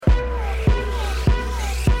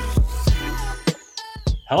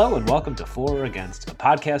Hello and welcome to For or Against, a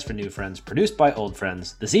podcast for new friends produced by old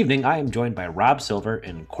friends. This evening, I am joined by Rob Silver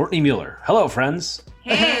and Courtney Mueller. Hello, friends.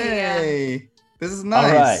 Hey, this is nice.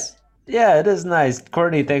 All right. Yeah, it is nice.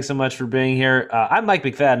 Courtney, thanks so much for being here. I'm Mike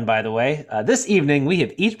McFadden, by the way. This evening, we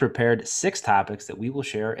have each prepared 6 topics that we will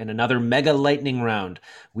share in another mega lightning round.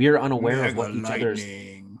 We are unaware of what each other's...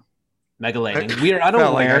 Mega lightning. We are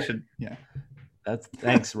unaware...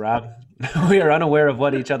 Thanks, Rob. We are unaware of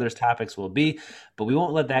what each other's topics will be, but we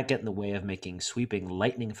won't let that get in the way of making sweeping,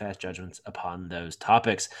 lightning-fast judgments upon those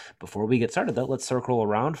topics. Before we get started, though, let's circle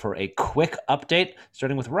around for a quick update,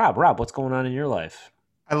 starting with Rob. Rob, what's going on in your life?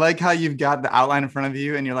 I like how you've got the outline in front of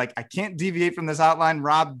you, and you're like, I can't deviate from this outline.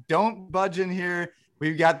 Rob, don't budge in here.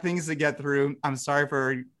 We've got things to get through. I'm sorry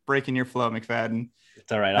for breaking your flow, McFadden.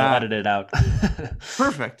 It's all right. I'll edit it out.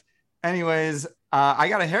 Perfect. Anyways, I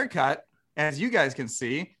got a haircut, as you guys can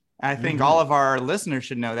see. I think all of our listeners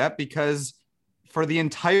should know that, because for the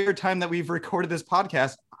entire time that we've recorded this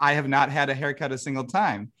podcast, I have not had a haircut a single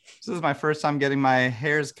time. So this is my first time getting my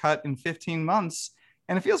hairs cut in 15 months,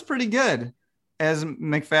 and it feels pretty good. As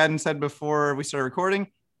McFadden said before we started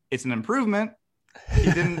recording, it's an improvement. He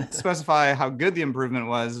didn't specify how good the improvement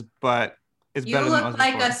was, but it's better than it was You look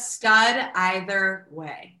like before. a stud either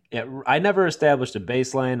way. Yeah, I never established a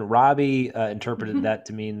baseline. Robbie interpreted that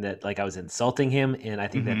to mean that like I was insulting him, and I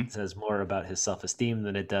think that says more about his self-esteem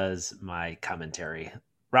than it does my commentary.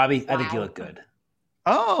 Robbie, I think you look good.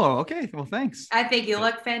 Oh, okay. Well, thanks. I think you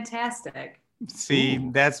look fantastic. See,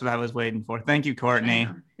 that's what I was waiting for. Thank you, Courtney.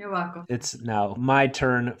 You're welcome. It's now my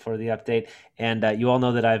turn for the update. And you all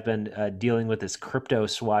know that I've been dealing with this Crypto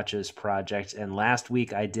Swatches project. And last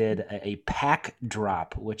week I did a pack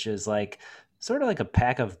drop, which is like sort of like a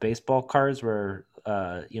pack of baseball cards where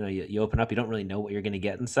you open up, you don't really know what you're going to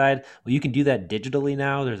get inside. Well, you can do that digitally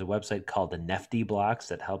now. There's a website called the Nifty Blocks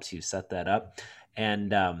that helps you set that up.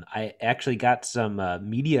 And I actually got some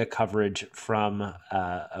media coverage from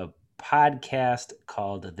a podcast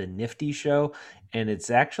called The Nifty Show, and it's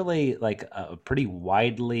actually like a pretty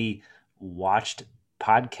widely watched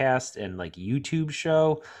podcast and like YouTube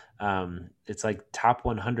show. It's like top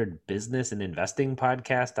 100 business and investing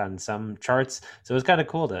podcast on some charts, so it's kind of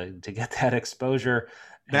cool to get that exposure.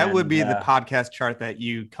 That would be the podcast chart that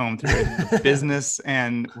you comb through. Business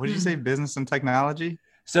and what did you say? Business and technology.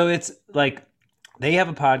 So it's like they have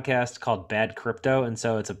a podcast called Bad Crypto. And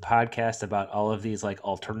so it's a podcast about all of these like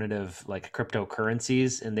alternative like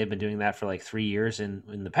cryptocurrencies. And they've been doing that for like 3 years. And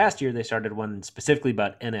in the past year, they started one specifically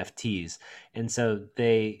about NFTs. And so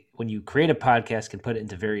when you create a podcast, can put it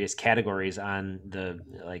into various categories on the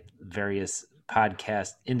like various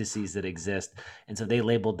podcast indices that exist. And so they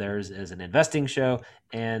labeled theirs as an investing show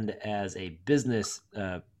and as a business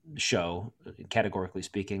show, categorically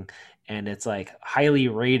speaking. And it's like highly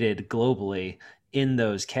rated globally in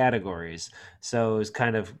those categories. So it was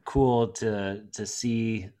kind of cool to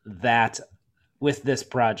see that with this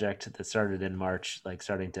project that started in March, like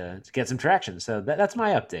starting to get some traction. So that's my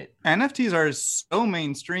update. NFTs are so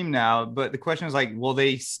mainstream now, but the question is like, will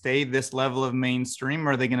they stay this level of mainstream,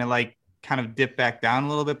 or are they going to like kind of dip back down a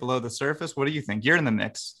little bit below the surface? What do you think? You're in the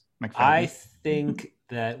mix, McFadden. I think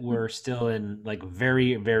that we're still in like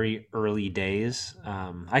very, very early days.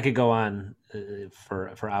 I could go on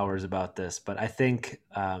for hours about this, but I think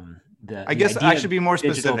I guess I should be more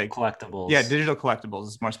specific. Collectibles. Yeah, digital collectibles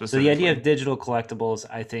is more specific. So the idea of digital collectibles,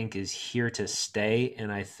 I think, is here to stay,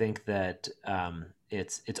 and I think that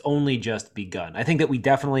it's only just begun. I think that we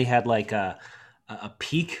definitely had like a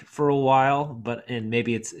peak for a while, and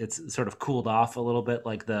maybe it's sort of cooled off a little bit,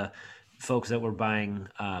 like the folks that were buying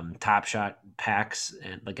Top Shot packs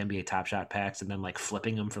and like NBA Top Shot packs and then like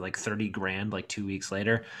flipping them for like 30 grand like 2 weeks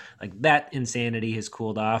later. Like that insanity has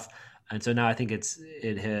cooled off. And so now I think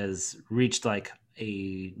it has reached like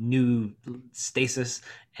a new stasis,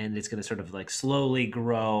 and it's going to sort of like slowly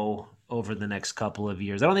grow over the next couple of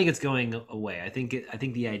years. I don't think it's going away. I think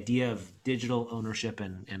the idea of digital ownership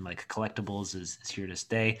and like collectibles is here to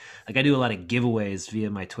stay. Like I do a lot of giveaways via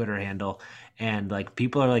my Twitter handle, and like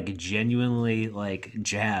people are like genuinely like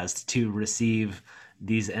jazzed to receive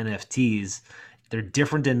these NFTs. They're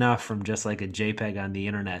different enough from just like a JPEG on the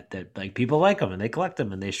internet that like people like them and they collect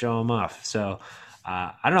them and they show them off. So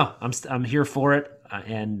I don't know. I'm here for it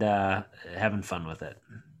and having fun with it.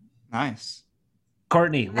 Nice.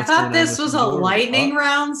 Courtney, I thought this was a lightning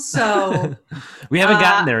round, so we haven't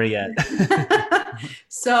gotten there yet.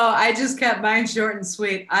 So I just kept mine short and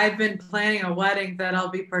sweet. I've been planning a wedding that I'll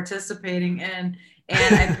be participating in,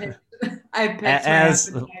 and I picked as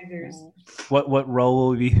appetizers. What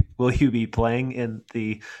role will you be playing in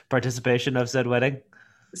the participation of said wedding?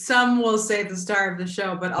 some will say the star of the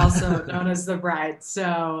show, but also known as the bride.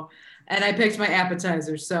 So, and I picked my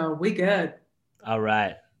appetizer, so we good. All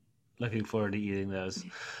right. Looking forward to eating those.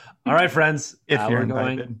 All right, friends. If you're we're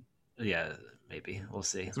invited. going. Yeah, maybe. We'll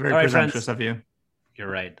see. It's very All right, presumptuous friends. of you. You're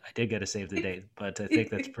right. I did get to save the date, but I think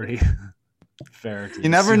that's pretty fair. To You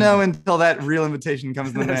never assume. know until that real invitation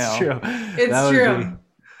comes in the That's mail. true. It's That would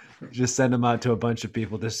true. just send them out to a bunch of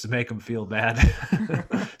people just to make them feel bad.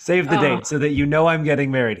 Save the Oh. date so that you know I'm getting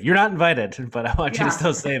married. You're not invited, but I want you Yeah. to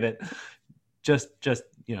still save it. Just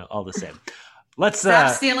all the same. Let's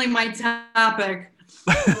Stop stealing my topic.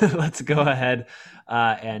 let's go ahead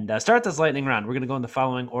and start this lightning round. We're going to go in the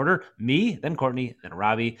following order: me, then Courtney, then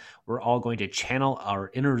Robbie. We're all going to channel our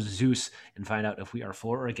inner Zeus and find out if we are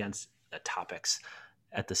for or against the topics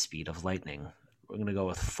at the speed of lightning. We're going to go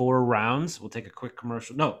with 4 rounds. We'll take a quick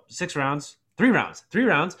commercial. No, 6 rounds. 3 rounds. 3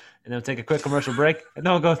 rounds. And then we'll take a quick commercial break. And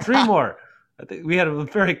then we'll go 3 more. I think we had a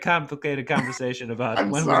very complicated conversation about I'm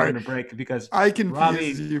when sorry. we're going to break because I Robbie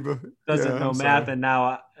confuse you. But doesn't yeah, know I'm math, sorry. and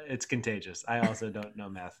now it's contagious. I also don't know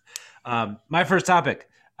math. My first topic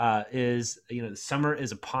is, the summer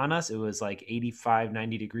is upon us. It was like 85,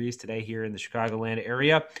 90 degrees today here in the Chicagoland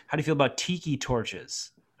area. How do you feel about tiki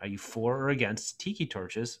torches? Are you for or against tiki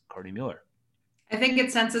torches, Courtney Mueller? I think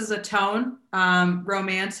it senses a tone,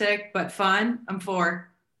 romantic but fun. I'm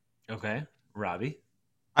for. Okay, Robbie.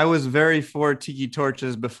 I was very for tiki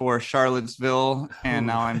torches before Charlottesville, and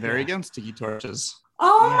now I'm very Yeah. against tiki torches.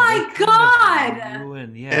 Oh Yeah, my they kind of God.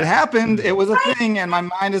 ruin- It yeah. happened. It was a thing, and my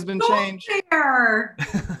mind has been Go changed. there.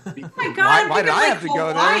 Oh my God. Why I'm did I thinking have to go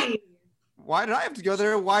there? Hawaii. Why did I have to go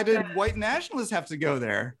there? Why did white nationalists have to go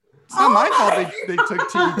there? It's not my fault they took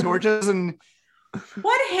tiki torches, and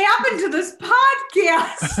What happened to this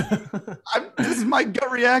podcast? this is my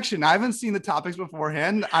gut reaction. I haven't seen the topics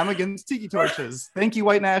beforehand. I'm against tiki torches. Thank you,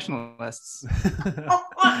 white nationalists.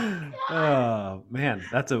 Oh man,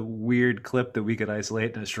 that's a weird clip that we could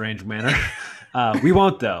isolate in a strange manner. We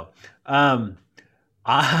won't though.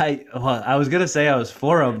 I was gonna say I was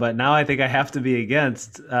for him, but now I think I have to be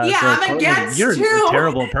against. Yeah, I'm Courtney, against you're too. a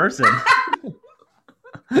terrible person.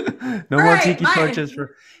 No more Right, tiki mine. torches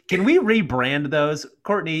for. Can we rebrand those,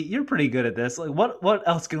 Courtney? You're pretty good at this. Like, what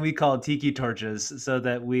else can we call tiki torches so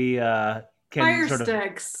that we can Fire sort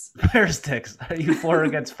sticks. of fire sticks? Are you for or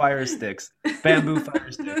against fire sticks? Bamboo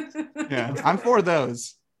fire sticks. Yeah, I'm for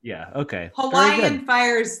those. Yeah. Okay. Very Hawaiian good.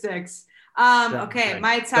 fire sticks. Okay, right.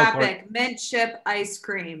 my Go for it. topic: mint chip ice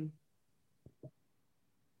cream.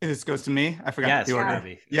 This goes to me. I forgot Yes, the order.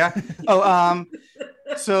 Robbie. Yeah. Oh,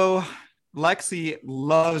 so Lexi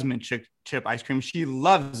loves mint chip ice cream. She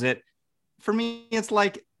loves it. For me, it's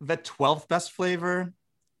like the 12th best flavor.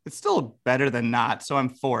 It's still better than not, so I'm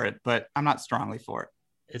for it, but I'm not strongly for it.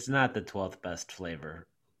 It's not the 12th best flavor.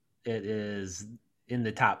 It is in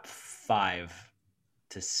the top 5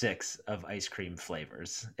 to 6 of ice cream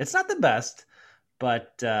flavors. It's not the best,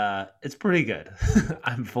 but it's pretty good.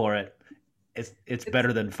 I'm for it. It's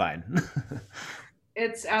better than fine.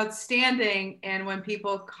 It's outstanding, and when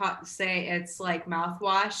people say it's like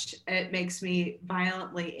mouthwash, it makes me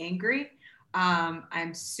violently angry.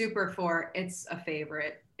 I'm super for it. It's a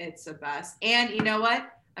favorite. It's the best. And you know what?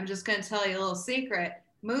 I'm just going to tell you a little secret.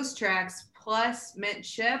 Moose Tracks plus mint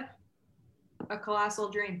chip, a colossal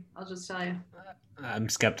dream. I'll just tell you. I'm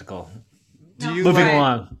skeptical. Do you Moving like,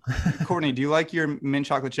 along. Courtney, do you like your mint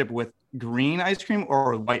chocolate chip with green ice cream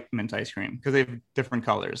or white mint ice cream? Because they have different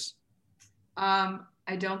colors.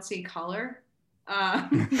 I don't see color.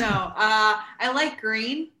 No, I like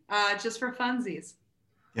green, just for funsies.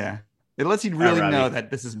 Yeah. It lets you really Robbie. know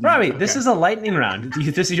that this is Robbie, this is a lightning round.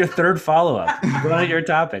 This is your third follow-up. Go on your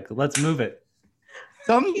topic. Let's move it.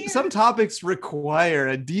 some topics require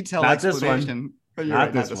a detailed Not this one. explanation. Oh, you're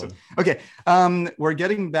Not right, this one. Okay. We're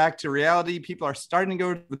getting back to reality. People are starting to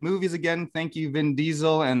go to the movies again. Thank you, Vin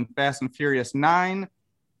Diesel and Fast and Furious 9.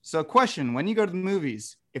 So, question: when you go to the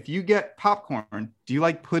movies, if you get popcorn, do you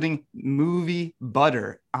like putting movie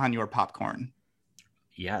butter on your popcorn?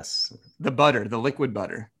 Yes. The butter, the liquid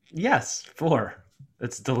butter. Yes, 4.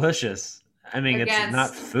 It's delicious. I mean, it's Against.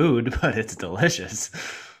 not food, but it's delicious.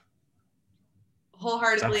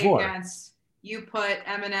 Wholeheartedly I'm for. against. You put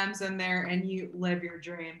M&Ms in there and you live your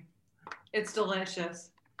dream. It's delicious.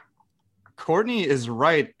 Courtney is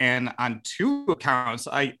right, and on 2 accounts,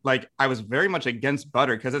 I was very much against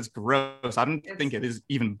butter because it's gross. I don't think it is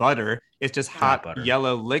even butter. It's just hot butter.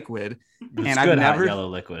 yellow liquid. It's And good I've hot yellow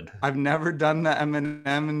liquid. I've never done the M&M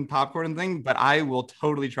and popcorn thing, but I will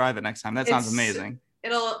totally try the next time. That sounds It's- amazing.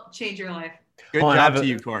 It'll change your life. Good Hold on, job to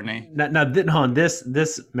you, Courtney. Now, hold on,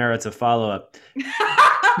 this merits a follow up.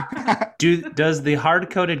 Does the hard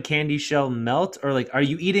coated candy shell melt, or like are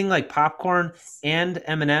you eating like popcorn and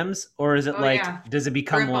M&Ms, or is it does it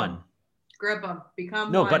become one? Grip them,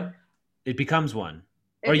 become No, one. but it becomes one.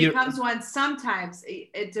 It becomes one sometimes.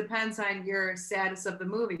 It depends on your status of the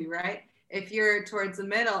movie, right? If you're towards the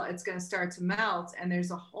middle, it's going to start to melt, and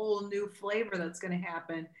there's a whole new flavor that's going to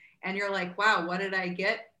happen. And you're like, wow, what did I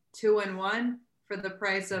get? 2 in 1 for the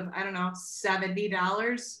price of, I don't know,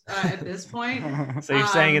 $70 at this point. So you're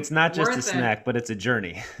saying it's not just a snack, but it's a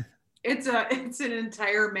journey. It's an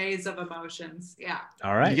entire maze of emotions. Yeah.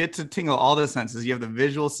 All right. You get to tingle all the senses. You have the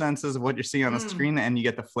visual senses of what you're seeing on the screen, and you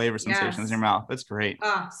get the flavor sensations in your mouth. That's great.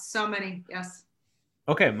 So many. Yes.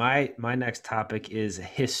 Okay, my next topic is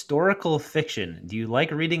historical fiction. Do you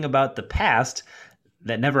like reading about the past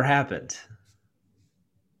that never happened?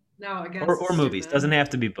 No, I guess. Or movies. Doesn't have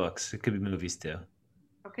to be books. It could be movies too.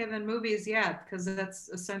 Okay, then movies, yeah, because that's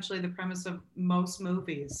essentially the premise of most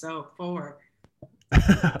movies. So forward.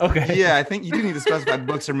 Okay. Yeah, I think you do need to specify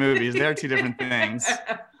books or movies. They're two different things.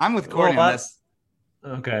 I'm with Courtney on this.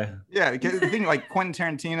 Okay. Yeah, the thing like Quentin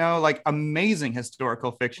Tarantino, like amazing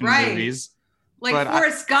historical fiction movies. Like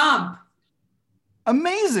Forrest Gump.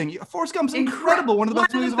 Amazing. Forrest Gump's incredible. One of the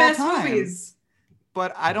best movies of all time. Movies.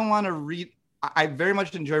 But I don't want to read. I very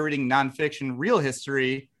much enjoy reading nonfiction, real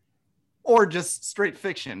history, or just straight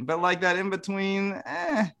fiction. But like that in between,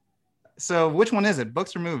 So which one is it?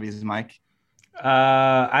 Books or movies, Mike?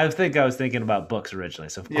 I think I was thinking about books originally.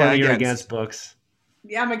 So Courtney, you're against books.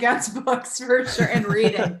 Yeah, I'm against books for sure, and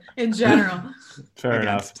reading in general. Fair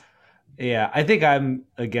enough. Yeah, I think I'm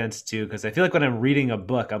against too, because I feel like when I'm reading a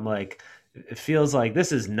book, I'm like, it feels like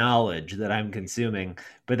this is knowledge that I'm consuming,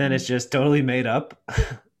 but then it's just totally made up.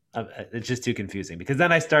 It's just too confusing, because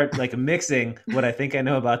then I start like mixing what I think I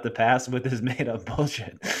know about the past with this made up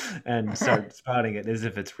bullshit and start spouting it as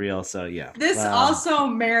if it's real. So yeah. This also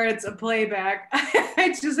merits a playback.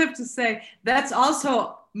 I just have to say that's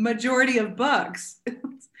also majority of books.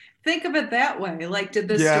 Think of it that way. Like, did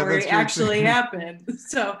this story actually happen?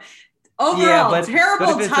 So overall,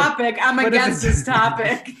 terrible topic. I'm against this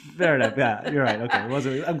topic. Fair enough. Yeah, you're right. Okay. I'm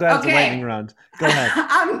glad it's a lightning round. Go ahead.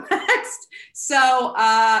 I'm next. So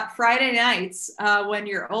Friday nights, when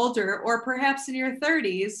you're older, or perhaps in your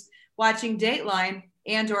 30s, watching Dateline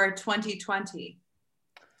and or 2020.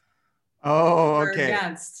 Oh,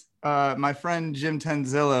 okay. My friend Jim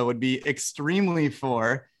Tenzilla would be extremely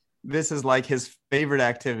for. This is like his favorite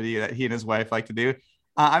activity that he and his wife like to do.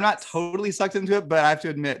 I'm not totally sucked into it, but I have to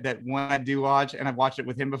admit that when I do watch, and I've watched it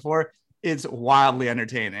with him before, it's wildly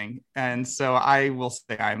entertaining. And so I will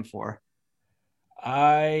say I'm for.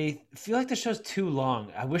 I feel like the show's too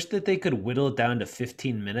long. I wish that they could whittle it down to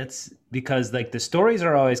 15 minutes, because like the stories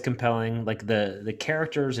are always compelling. Like the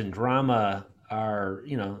characters and drama are,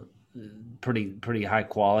 pretty high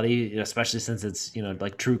quality, especially since it's,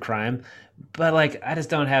 like true crime. But like, I just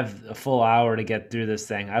don't have a full hour to get through this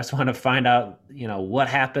thing. I just want to find out, what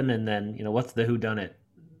happened, and then, what's the whodunit.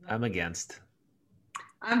 I'm against.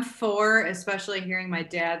 I'm for, especially hearing my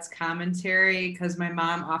dad's commentary, because my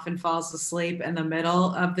mom often falls asleep in the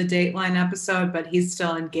middle of the Dateline episode, but he's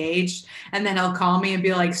still engaged. And then he'll call me and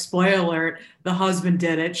be like, spoiler alert, the husband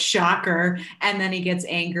did it, shocker. And then he gets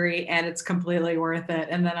angry, and it's completely worth it.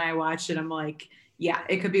 And then I watch it, I'm like, yeah,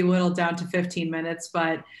 it could be whittled down to 15 minutes,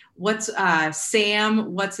 but what's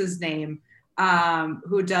Sam, what's his name?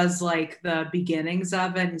 Who does like the beginnings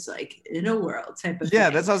of it. He's like, in a world type of thing.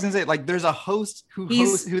 Yeah, that's what I was gonna say. Like, there's a host who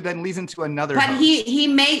then leads into another. But host. he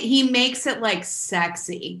makes it like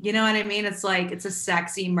sexy. You know what I mean? It's like it's a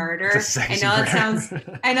sexy murder. I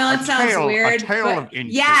know it sounds weird. A tale of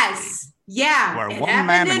intrigue. Yes, yeah. Where it one happened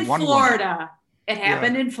man in and one Florida. woman. It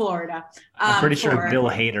happened in Florida. I'm pretty sure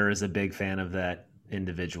Bill Hader is a big fan of that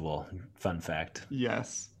individual. Fun fact.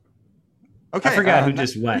 Yes. Okay, I forgot who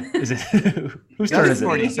just went. Is it whose turn is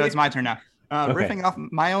it? So it's my turn now. Riffing off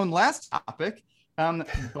my own last topic,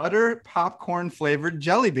 butter popcorn flavored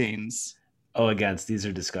jelly beans. Oh, against. These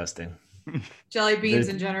are disgusting. Jelly beans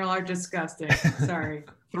in general are disgusting. Sorry.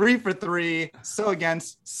 3 for 3. So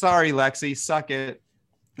against. Sorry, Lexi. Suck it.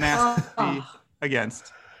 Nasty.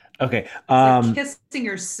 Against. Okay. It's like kissing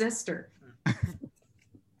your sister.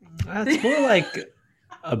 It's more like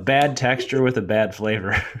a bad texture with a bad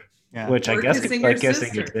flavor. Yeah. Which I guess is like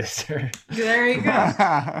kissing your sister. There you go.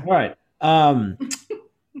 All right.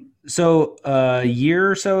 So a year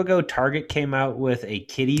or so ago, Target came out with a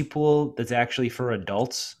kiddie pool that's actually for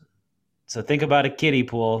adults. So think about a kiddie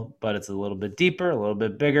pool, but it's a little bit deeper, a little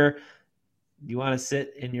bit bigger. You want to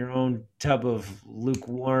sit in your own tub of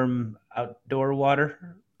lukewarm outdoor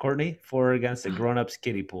water, Courtney, for or against a grown-ups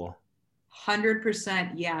kiddie pool?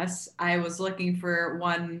 100% yes. I was looking for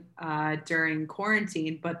one during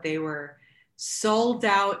quarantine, but they were sold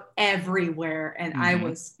out everywhere and I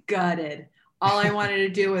was gutted. All I wanted to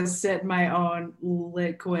do was sit in my own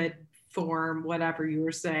liquid form, whatever you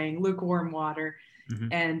were saying, lukewarm water.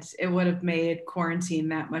 And it would have made quarantine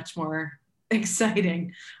that much more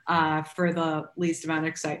exciting for the least amount of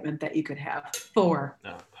excitement that you could have. 4.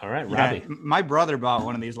 Oh, all right, Robbie. Yeah, my brother bought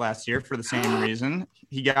one of these last year for the same reason.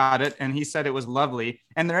 He got it and he said it was lovely.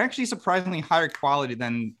 And they're actually surprisingly higher quality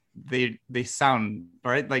than they sound,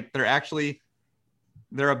 right? Like they're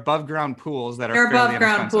above ground pools that are above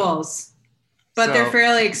ground pools, but they're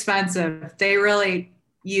fairly expensive. They really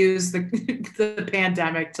use the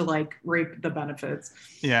pandemic to like reap the benefits.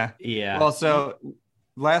 Yeah. Well, so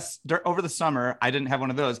over the summer, I didn't have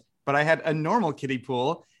one of those, but I had a normal kiddie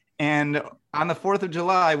pool. And on the 4th of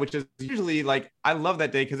July, which is usually like, I love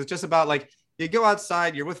that day because it's just about like, you go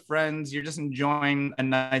outside, you're with friends, you're just enjoying a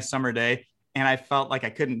nice summer day. And I felt like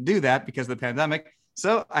I couldn't do that because of the pandemic.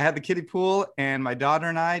 So I had the kiddie pool and my daughter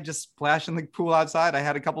and I just splashed in the pool outside. I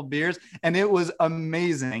had a couple beers and it was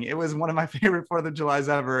amazing. It was one of my favorite 4th of Julys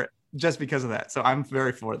ever just because of that. So I'm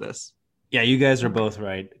very for this. Yeah, you guys are both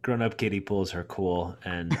right. Grown-up kiddie pools are cool,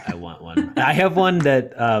 and I want one. I have one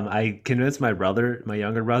that I convinced my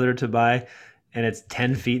younger brother, to buy, and it's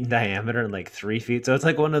 10 feet in diameter and like 3 feet. So it's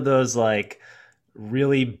like one of those like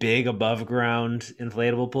really big above ground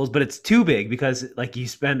inflatable pools, but it's too big because like you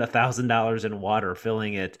spend $1,000 in water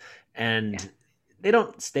filling it, and they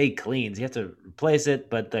don't stay clean. So you have to replace it.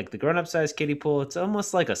 But like the grown-up size kiddie pool, it's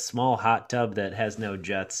almost like a small hot tub that has no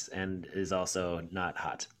jets and is also not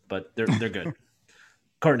hot. But they're good.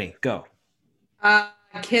 Courtney, go.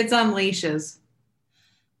 Kids on leashes.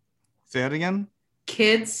 Say that again.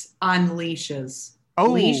 Kids on leashes.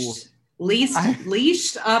 Oh,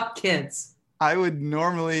 leashed up kids. I would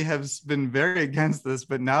normally have been very against this,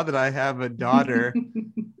 but now that I have a daughter,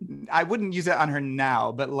 I wouldn't use it on her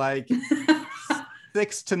now. But like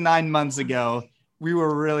 6 to 9 months ago, we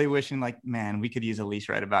were really wishing like, man, we could use a leash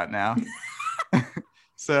right about now.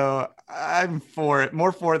 So I'm for it,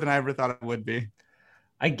 more for it than I ever thought it would be.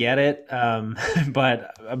 I get it,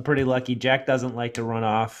 but I'm pretty lucky. Jack doesn't like to run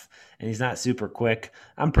off, and he's not super quick.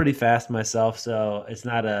 I'm pretty fast myself, so it's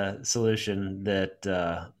not a solution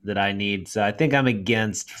that I need. So I think I'm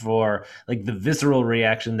against for like the visceral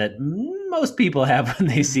reaction that most people have when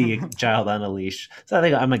they see a child on a leash. So I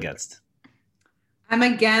think I'm against. I'm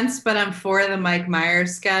against, but I'm for the Mike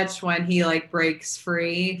Myers sketch when he like breaks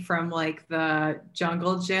free from like the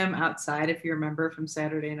jungle gym outside, if you remember from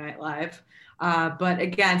Saturday Night Live. But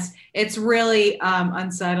against, it's really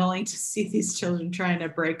unsettling to see these children trying to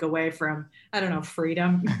break away from, I don't know,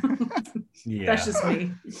 freedom. Yeah. That's just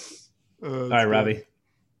me. All right, Robbie.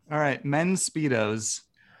 All right, men's Speedos.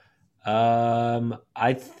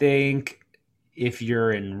 I think if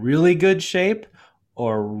you're in really good shape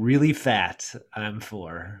or really fat, I'm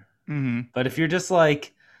for. Mm-hmm. But if you're just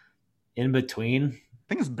like in between, I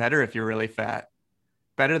think it's better if you're really fat.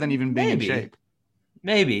 Better than even being in shape.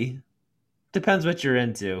 Maybe. Depends what you're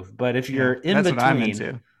into. But if you're in that's between, what I'm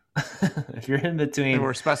into. If you're in between,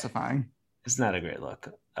 we're specifying. It's not a great look.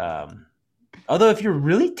 Although if you're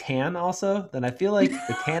really tan also, then I feel like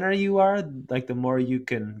the tanner you are, like the more you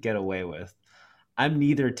can get away with. I'm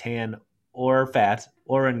neither tan or fat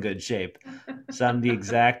or in good shape. So I'm the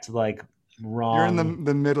exact like wrong. You're in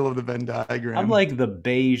the middle of the Venn diagram. I'm like the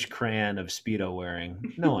beige crayon of Speedo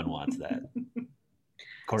wearing. No one wants that.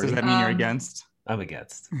 Does that mean you're against? I'm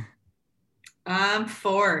against. I'm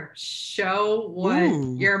for. Show what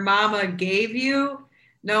your mama gave you,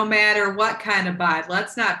 no matter what kind of bod.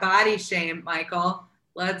 Let's not body shame, Michael.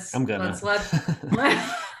 Let's let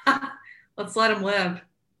him live.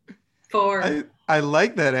 For. I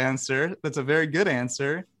like that answer. That's a very good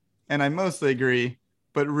answer. And I mostly agree,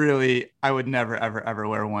 but really I would never, ever, ever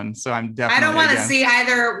wear one. So I'm definitely I don't want to see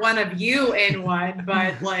either one of you in one,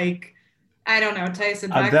 but like, I don't know,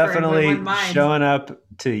 Tyson I'm definitely showing up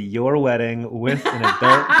to your wedding with an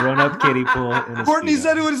adult grown-up kiddie pool. Courtney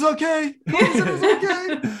said it was okay. Courtney said it was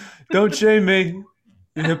okay. Don't shame me,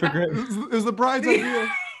 you hypocrite. It was the bride's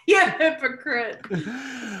idea. Yeah, hypocrite.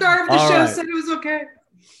 Star of the show said it was okay.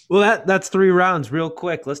 Well, that's 3 rounds real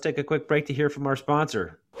quick. Let's take a quick break to hear from our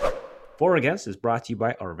sponsor. For Against is brought to you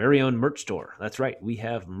by our very own merch store. That's right, we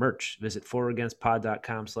have merch. Visit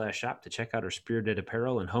foragainstpod.com/shop to check out our spirited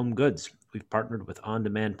apparel and home goods. We've partnered with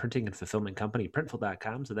on-demand printing and fulfillment company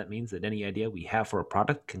Printful.com, so that means that any idea we have for a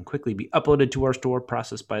product can quickly be uploaded to our store,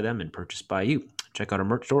 processed by them, and purchased by you. Check out our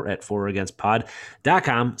merch store at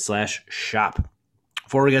foragainstpod.com/shop.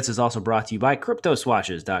 Four Against is also brought to you by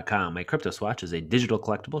CryptoSwatches.com. A CryptoSwatch is a digital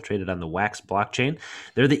collectible traded on the Wax blockchain.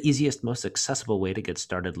 They're the easiest, most accessible way to get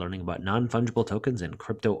started learning about non-fungible tokens and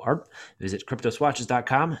crypto art. Visit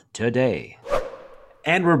CryptoSwatches.com today.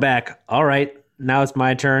 And we're back. All right, now it's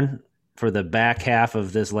my turn for the back half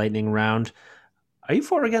of this lightning round. Are you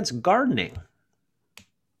for or against gardening?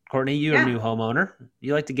 Courtney, you're a new homeowner.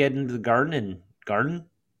 You like to get into the garden and garden?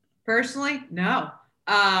 Personally, no.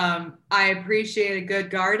 I appreciate a good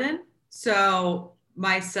garden. So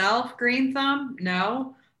myself, green thumb,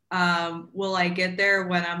 no. Will I get there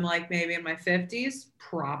when I'm like maybe in my 50s?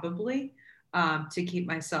 Probably. To keep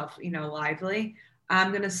myself, lively. I'm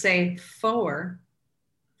going to say four.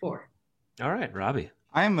 All right, Robbie.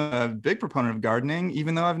 I'm a big proponent of gardening,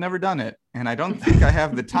 even though I've never done it. And I don't think I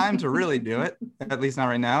have the time to really do it, at least not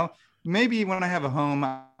right now. Maybe when I have a home,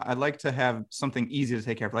 I'd like to have something easy to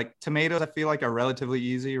take care of. Like tomatoes, I feel like are relatively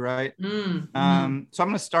easy, right? So I'm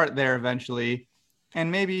going to start there eventually.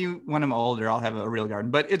 And maybe when I'm older, I'll have a real garden.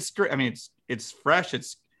 But it's great. I mean, it's fresh.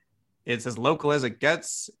 It's as local as it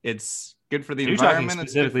gets. It's good for the environment. You're talking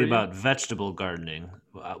specifically about vegetable gardening.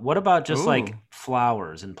 What about just like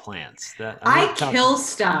flowers and plants? I kill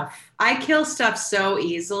stuff. I kill stuff so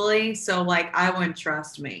easily. So like, I wouldn't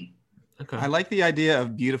trust me. Okay. I like the idea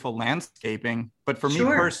of beautiful landscaping, but for me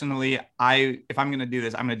personally, if I'm going to do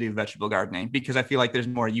this, I'm going to do vegetable gardening because I feel like there's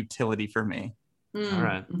more utility for me. All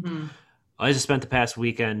right. I just spent the past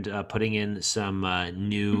weekend putting in some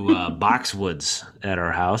new boxwoods at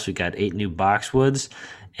our house. We got 8 new boxwoods,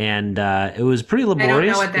 and it was pretty laborious. I don't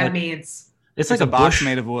know what that means. It's like a bush box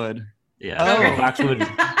made of wood. Yeah, boxwood.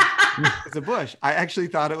 It's a bush. I actually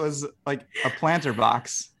thought it was like a planter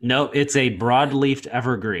box. No, it's a broad-leafed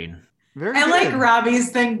evergreen. I like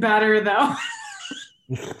Robbie's thing better though.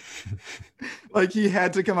 Like he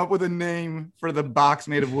had to come up with a name for the box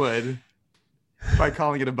made of wood by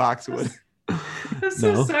calling it a boxwood. I'm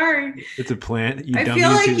so sorry. It's a plant. I feel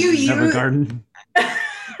like you have a garden.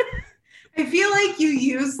 I feel like you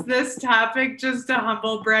use this topic just to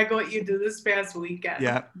humble brag what you did this past weekend.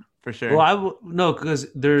 Yeah, for sure. Well, no, because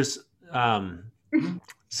there's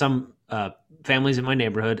some families in my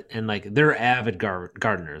neighborhood, and like they're avid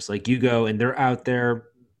gardeners. Like you go and they're out there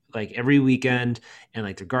like every weekend, and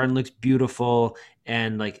like their garden looks beautiful,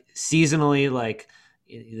 and like seasonally, like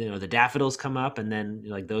the daffodils come up, and then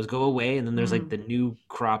like those go away, and then there's like the new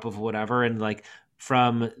crop of whatever, and like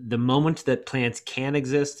from the moment that plants can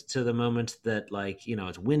exist to the moment that like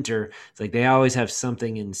it's winter, it's like they always have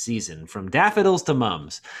something in season, from daffodils to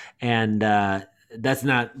mums, and that's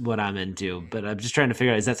not what I'm into, but I'm just trying to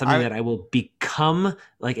figure out, is that something that I will become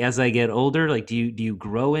like as I get older? Like, do you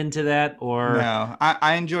grow into that, or? No,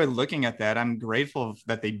 I enjoy looking at that. I'm grateful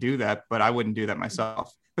that they do that, but I wouldn't do that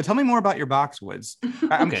myself. But tell me more about your boxwoods.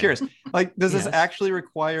 I'm curious. Like, does this actually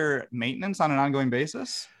require maintenance on an ongoing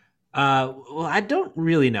basis? Well, I don't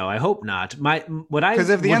really know. I hope not. Because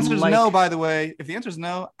if the answer is no, by the way, if the answer is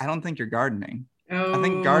no, I don't think you're gardening. Oh, I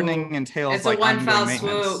think gardening entails it's like a one foul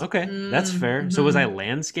swoop. Okay, that's fair. So was I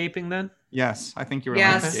landscaping then? Yes, I think you were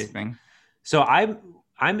landscaping. So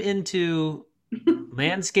I'm into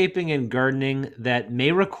landscaping and gardening that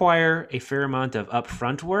may require a fair amount of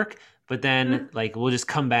upfront work, but then like we'll just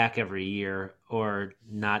come back every year or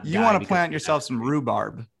not. You want to plant yourself some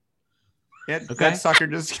rhubarb. That sucker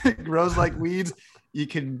just grows like weeds. You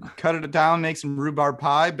can cut it down, make some rhubarb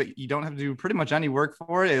pie, but you don't have to do pretty much any work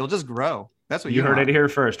for it. It'll just grow. That's what you heard it here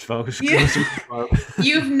first, folks.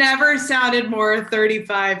 You've never sounded more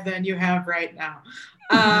 35 than you have right now.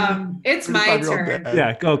 It's my turn.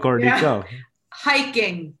 Yeah, go, Courtney, go.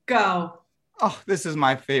 Hiking, go. Oh, this is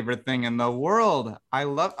my favorite thing in the world.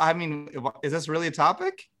 Is this really a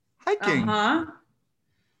topic? Hiking.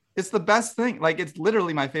 It's the best thing. Like, it's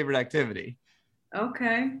literally my favorite activity.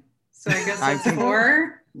 Okay. So I guess that's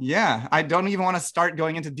 4. Yeah. I don't even want to start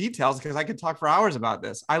going into details because I could talk for hours about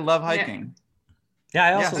this. I love hiking. Yeah,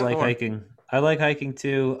 I also like hiking. I like hiking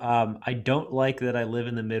too. I don't like that I live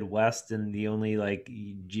in the Midwest and the only like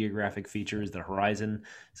geographic feature is the horizon.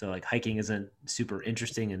 So like hiking isn't super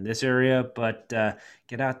interesting in this area, but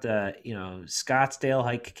get out to, Scottsdale,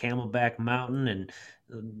 hike Camelback Mountain, and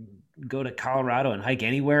go to Colorado and hike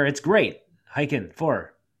anywhere. It's great. Hiking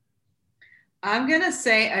 4. I'm going to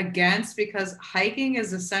say against, because hiking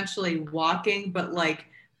is essentially walking, but like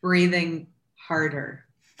breathing harder.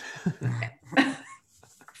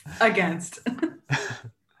 Against.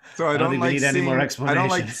 So I don't like any more explanation. I don't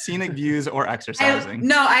like scenic views or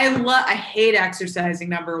exercising. I hate exercising,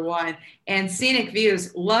 number 1. And scenic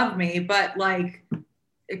views, love me, but like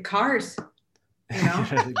cars,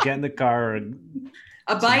 Get in the car or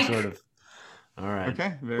a bike. All right.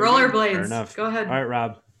 Okay. Very good. Fair Rollerblades. enough. Go ahead. All right,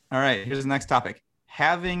 Rob. All right. Here's the next topic.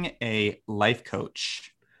 Having a life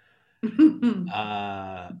coach.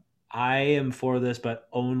 I am for this, but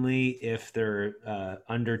only if they're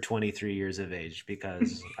under 23 years of age,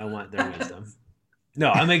 because I want their wisdom. No,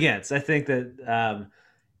 I'm against. I think that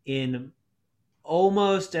in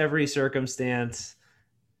almost every circumstance,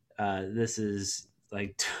 this is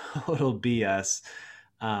like total BS.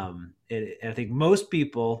 I think most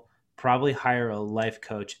people probably hire a life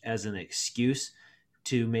coach as an excuse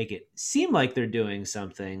to make it seem like they're doing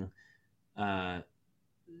something, but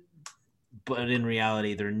in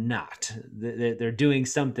reality, they're not. They're doing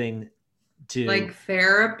something to Like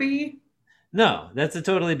therapy? No, that's a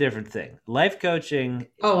totally different thing. Life coaching.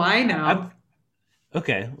 Oh, I know.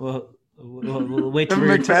 Okay, well, we'll wait till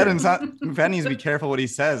your turn. McFadden needs to be careful what he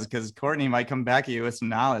says, because Courtney might come back at you with some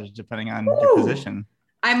knowledge depending on your position.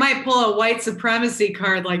 I might pull a white supremacy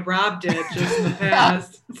card like Rob did just in the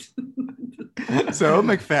past. So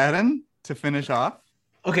McFadden, to finish off.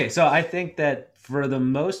 Okay, so I think that for the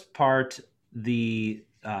most part, there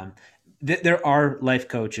are life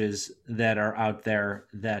coaches that are out there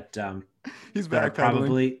that He's that are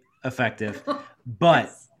probably effective,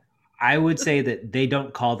 but I would say that they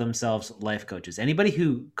don't call themselves life coaches. Anybody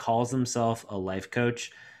who calls themselves a life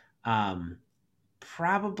coach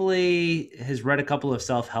probably has read a couple of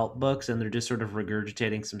self-help books, and they're just sort of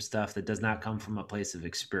regurgitating some stuff that does not come from a place of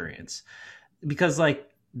experience. Because like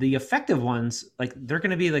the effective ones, like they're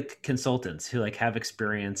going to be like consultants who like have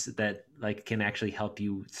experience that like can actually help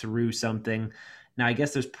you through something. Now, I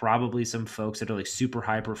guess there's probably some folks that are like super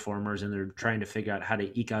high performers and they're trying to figure out how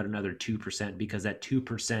to eke out another 2%, because that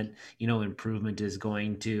 2%, improvement is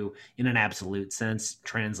going to, in an absolute sense,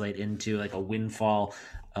 translate into like a windfall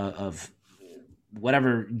of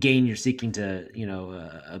whatever gain you're seeking to,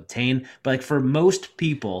 obtain. But like for most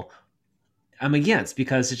people, I'm against,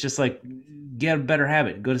 because it's just like, get a better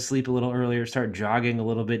habit, go to sleep a little earlier, start jogging a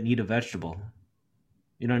little bit, and eat a vegetable.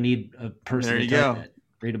 You don't need a person to type that.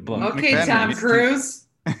 Read a book. Okay, McFadden, Tom Cruise.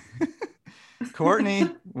 Courtney,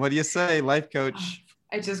 what do you say, life coach?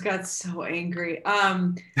 I just got so angry.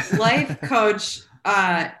 Life coach,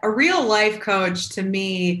 a real life coach to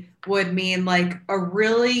me would mean like a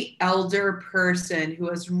really elder person who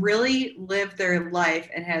has really lived their life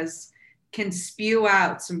and can spew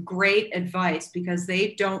out some great advice, because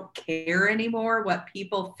they don't care anymore what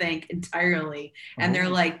people think entirely. And they're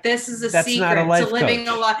like, this is that's secret to living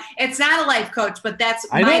a life. It's not a life coach, but that's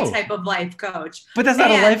my type of life coach. But that's not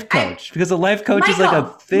a life coach, because a life coach is like a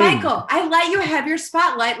thing. Michael, I let you have your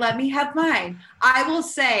spotlight. Let me have mine. I will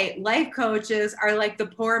say life coaches are like the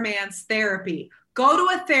poor man's therapy. Go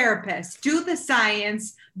to a therapist, do the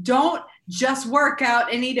science. Don't just work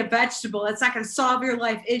out and eat a vegetable. It's not going to solve your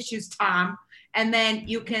life issues, Tom. And then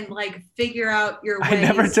you can like figure out your ways. I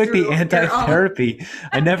never took the anti-therapy.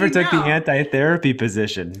 I never took the anti-therapy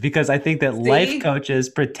position, because I think that life coaches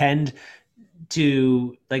pretend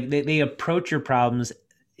to like they approach your problems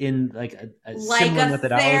in like a similar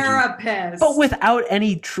methodology, therapist, but without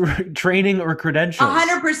any training or credentials.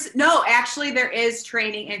 100%. No, actually, there is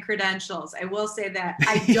training and credentials. I will say that.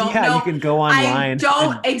 I don't know. You can go online. I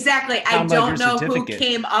don't know who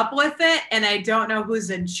came up with it, and I don't know who's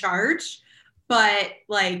in charge. But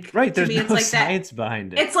like, right, there's no like science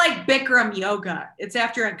behind it. It's like Bikram yoga. It's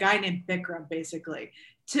after a guy named Bikram, basically.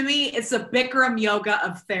 To me, it's the Bikram yoga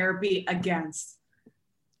of therapy against.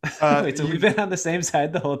 Wait, so we've been on the same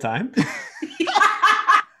side the whole time?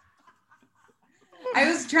 I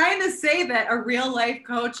was trying to say that a real life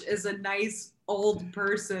coach is a nice old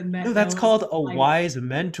person. No, that's called a wise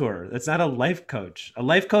mentor. That's not a life coach. A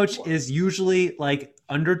life coach is usually like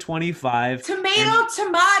under 25.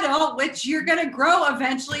 Tomato, which you're going to grow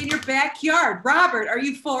eventually in your backyard. Robert, are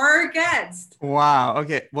you for or against? Wow.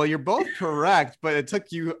 Okay. Well, you're both correct, but it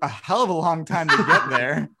took you a hell of a long time to get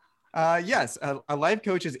there. Yes, a life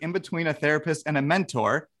coach is in between a therapist and a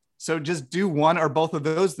mentor. So just do one or both of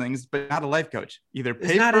those things, but not a life coach. Either pay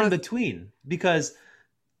it's not in between, because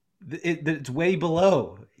it's way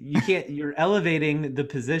below. You can't. You're elevating the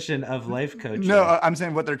position of life coaching. No, I'm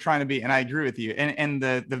saying what they're trying to be, and I agree with you. And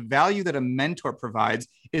the value that a mentor provides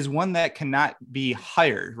is one that cannot be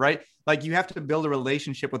hired, right? Like you have to build a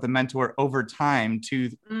relationship with a mentor over time to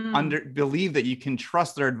believe that you can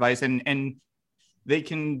trust their advice and they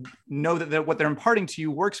can know that what they're imparting to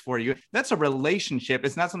you works for you. That's a relationship.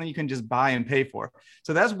 It's not something you can just buy and pay for.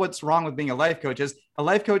 So that's what's wrong with being a life coach. Is a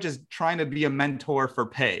life coach is trying to be a mentor for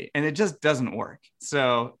pay, and it just doesn't work.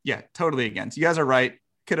 So yeah, totally against. You guys are right.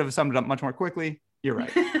 Could have summed it up much more quickly. You're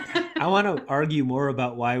right. I want to argue more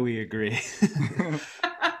about why we agree.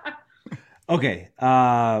 Okay,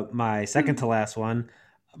 my second to last one,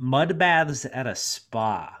 mud baths at a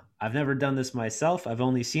spa. I've never done this myself. I've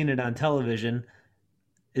only seen it on television.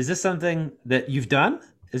 Is this something that you've done?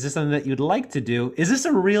 Is this something that you'd like to do? Is this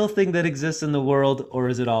a real thing that exists in the world, or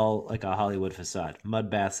is it all like a Hollywood facade? Mud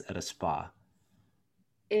baths at a spa.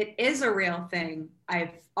 It is a real thing.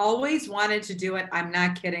 I've always wanted to do it. I'm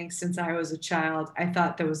not kidding. Since I was a child, I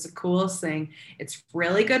thought that was the coolest thing. It's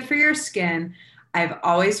really good for your skin. I've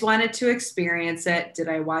always wanted to experience it. Did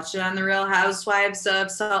I watch it on The Real Housewives of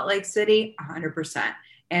Salt Lake City? 100%.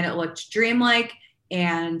 And it looked dreamlike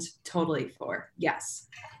and totally for. Yes.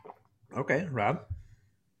 Okay, Rob.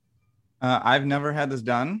 I've never had this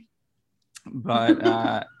done, but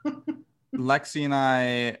Lexi and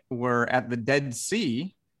I were at the Dead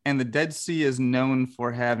Sea, and the Dead Sea is known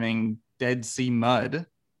for having Dead Sea mud,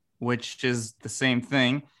 which is the same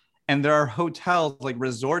thing. And there are hotels, like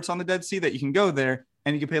resorts on the Dead Sea, that you can go there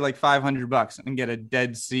and you can pay like $500 and get a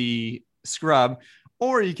Dead Sea scrub.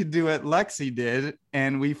 Or you could do what Lexi did,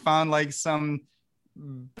 and we found like some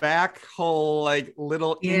back hole, like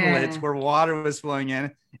little inlets where water was flowing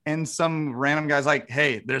in, and some random guy's like,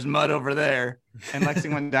 "Hey, there's mud over there," and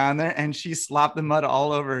Lexi went down there and she slopped the mud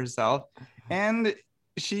all over herself, and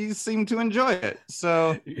she seemed to enjoy it.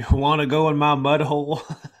 So You want to go in my mud hole?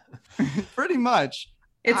 pretty much,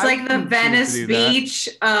 It's I like the wouldn't choose to Venice do that. Beach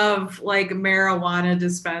of like marijuana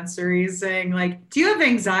dispensaries saying like, do you have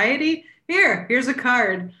anxiety? Here's a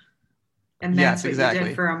card. And that's Yes, what you exactly.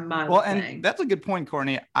 did for a month Well, thing. and that's a good point,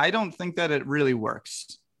 Courtney. I don't think that it really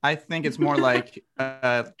works. I think it's more like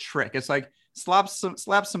a trick. It's like slap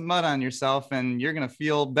some mud on yourself and you're gonna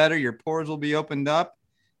feel better. Your pores will be opened up.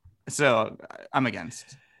 So I'm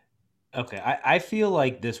against. Okay, I feel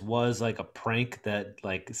like this was like a prank that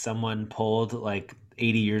like someone pulled like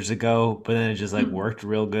 80 years ago, but then it just like worked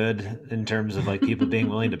real good in terms of like people being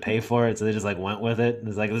willing to pay for it. So they just like went with it.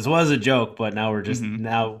 It's like this was a joke, but now we're just Mhm.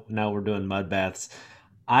 now we're doing mud baths.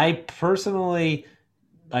 I personally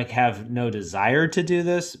like have no desire to do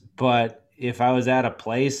this, but if I was at a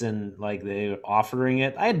place and like they were offering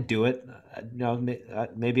it, I'd do it.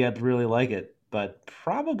 Maybe I'd really like it, but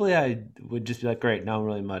probably I would just be like, great, now I'm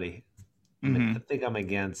really muddy. I Mhm. think I'm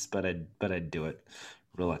against, but I'd do it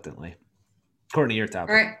reluctantly. Courtney, your All topic.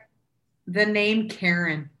 right. The name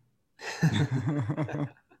Karen.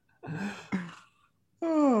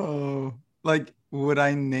 Oh, like would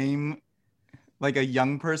I name like a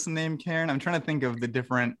young person named Karen? I'm trying to think of the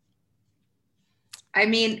different. I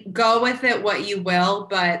mean, go with it what you will,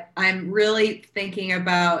 but I'm really thinking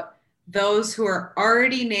about those who are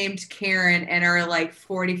already named Karen and are like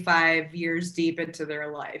 45 years deep into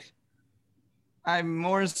their life. I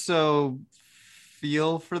more so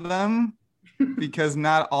feel for them because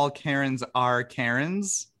not all Karens are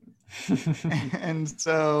Karens. And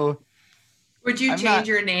so Would you I'm change not.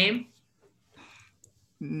 your name?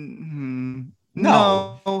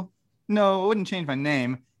 No. No, I wouldn't change my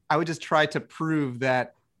name. I would just try to prove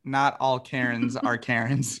that not all Karens are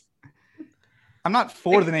Karens. I'm not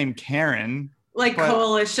for the name Karen, Like but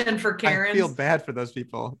Coalition for I feel Karens? bad for those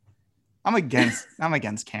people. I'm against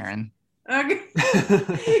Karen. Okay.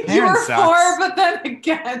 You Karen were sucks. for, but then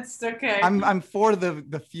against. Okay. I'm for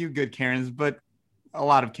the few good Karens, but a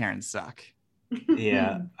lot of Karens suck.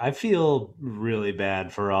 Yeah, I feel really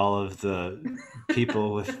bad for all of the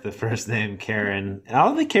people with the first name Karen. And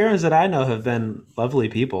all the Karens that I know have been lovely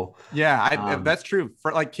people. Yeah, Um, that's true.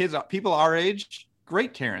 For like kids, people our age,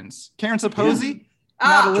 great Karens. Karen yeah, Saposi,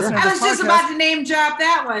 not a Oh, listener I to was this just podcast. about to name drop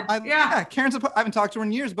that one. Yeah. Karen Saposi. I haven't talked to her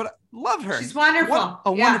in years, but I love her. She's wonderful. What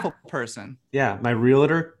a Yeah. wonderful person. yeah, my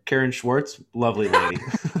realtor, Karen Schwartz, lovely lady.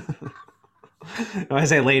 When I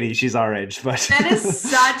say lady, she's our age, but That is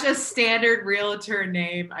such a standard realtor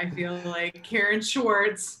name, I feel like. Karen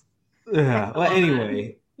Schwartz. yeah. Well, Love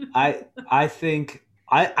anyway, I think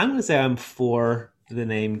I'm gonna say I'm for the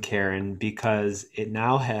name Karen because it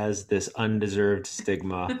now has this undeserved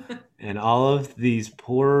stigma, and all of these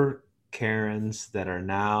poor Karens that are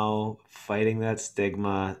now fighting that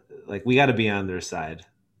stigma, like we got to be on their side.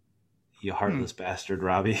 You heartless bastard,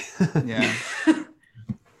 Robbie. Yeah.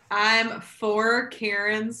 I'm for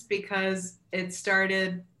Karens because it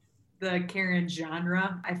started the Karen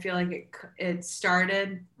genre. I feel like it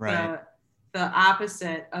started Right. the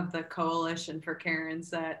opposite of the coalition for Karens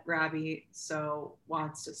that Robbie so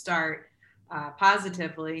wants to start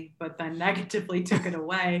positively, but then negatively took it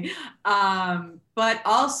away. But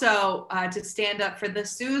also to stand up for the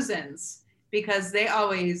Susans because they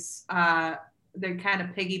always they kind of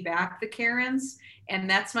piggyback the Karens, and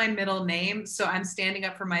that's my middle name. So I'm standing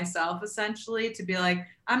up for myself essentially to be like,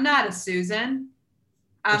 I'm not a Susan.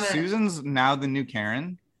 Susan's now the new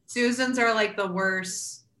Karen. Susans are like the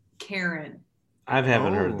worst Karen. I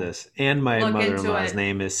haven't heard Oh. this. And my Look into mother-in-law's it.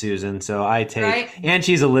 name is Susan, so I take, Right? and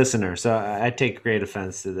she's a listener, so I take great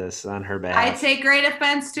offense to this on her I behalf. take great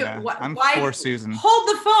offense to Yeah, I'm why for Susan. hold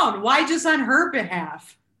the phone. Why just on her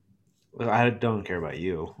behalf? Well, I don't care about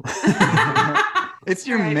you. It's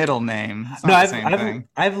your Right. middle name. It's No, not the same thing.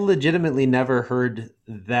 I've legitimately never heard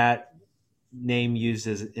that name used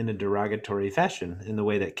as in a derogatory fashion in the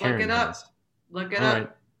way that Karen it up. has. Look it All up. right,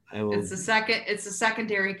 I will. It's a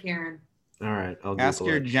secondary Karen. All right, I'll Ask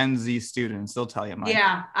Google your it. Gen Z students. They'll tell you, Mike.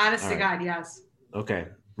 Yeah, honest to All God, yes. Okay,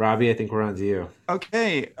 Robbie, I think we're on to you.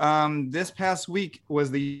 Okay. This past week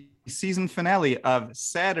was the season finale of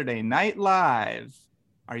Saturday Night Live.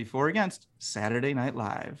 Are you for or against Saturday Night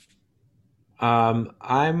Live?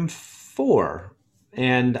 I'm for,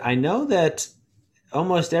 and I know that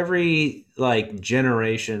almost every like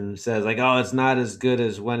generation says like, oh, it's not as good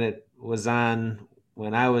as when it was on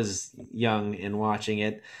when I was young and watching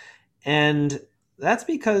it, and that's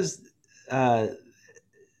because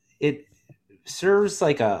it serves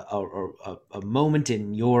like a moment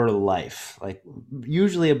in your life, like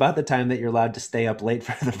usually about the time that you're allowed to stay up late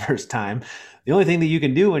for the first time. The only thing that you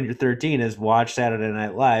can do when you're 13 is watch Saturday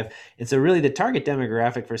Night Live. And so really the target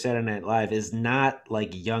demographic for Saturday Night Live is not like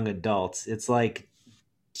young adults. It's like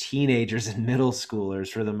teenagers and middle schoolers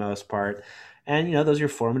for the most part. And, you know, those are your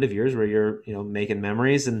formative years where you're, you know, making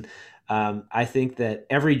memories. And I think that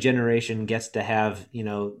every generation gets to have, you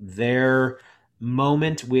know, their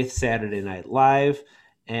moment with Saturday Night Live.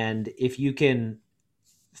 And if you can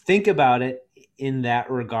think about it in that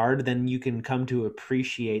regard, then you can come to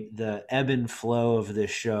appreciate the ebb and flow of this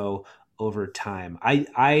show over time.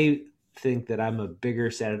 I think that I'm a bigger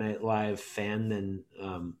Saturday Night Live fan than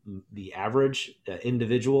the average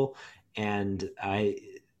individual, and I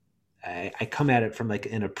come at it from like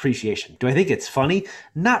an appreciation. Do I think it's funny?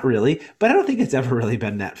 Not really, but I don't think it's ever really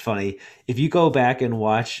been that funny. If you go back and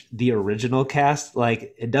watch the original cast,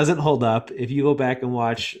 like it doesn't hold up. If you go back and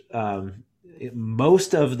watch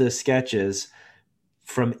most of the sketches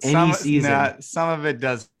from any season, some of it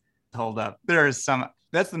does hold up. There is some.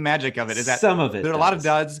 That's the magic of it. Is that some of it there are a lot of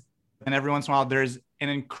duds, and every once in a while there's an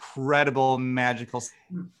incredible magical.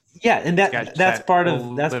 Yeah, and that's part of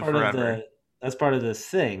forever. That's part of this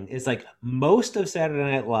thing. It's like most of Saturday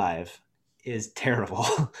Night Live is terrible,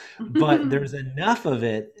 but there's enough of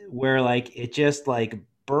it where like it just like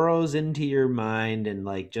burrows into your mind and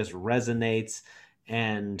like just resonates,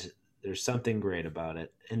 and there's something great about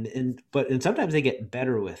it. And sometimes they get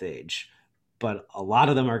better with age, but a lot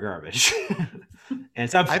of them are garbage. And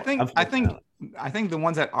so I think the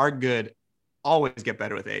ones that are good always get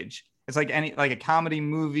better with age. It's like a comedy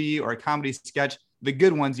movie or a comedy sketch. The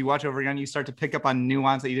good ones you watch over again, you start to pick up on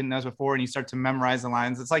nuance that you didn't know before, and you start to memorize the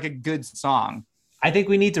lines. It's like a good song. I think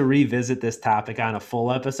we need to revisit this topic on a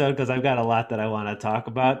full episode because I've got a lot that I want to talk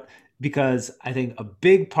about. Because I think a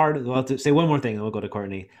big part of, well, to say one more thing, and we'll go to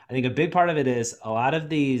Courtney. I think a big part of it is a lot of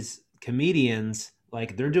these comedians,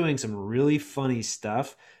 like they're doing some really funny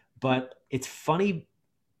stuff, but it's funny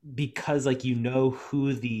because like you know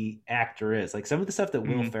who the actor is. Like some of the stuff that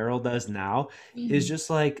Will Ferrell does now is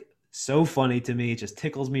just like so funny to me. It just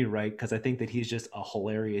tickles me right because I think that he's just a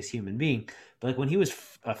hilarious human being. But like when he was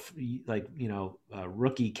a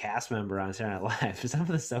rookie cast member on Saturday Night Live, some of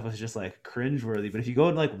the stuff was just like cringeworthy. But if you go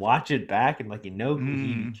and like watch it back and like you know who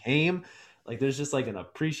he became, like there's just like an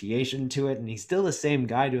appreciation to it, and he's still the same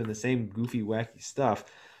guy doing the same goofy, wacky stuff.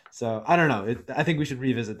 So I don't know. I think we should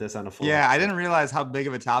revisit this on a full. Yeah, episode. I didn't realize how big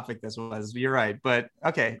of a topic this was. You're right, but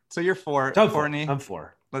okay. So you're for Courtney. I'm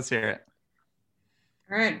for. Let's hear it.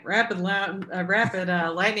 All right, rapid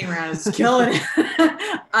lightning round is killing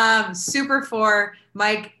it. Super for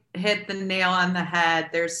Mike hit the nail on the head.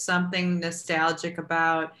 There's something nostalgic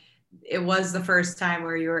about. It was the first time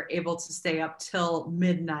where you were able to stay up till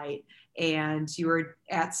midnight and you were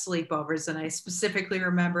at sleepovers. And I specifically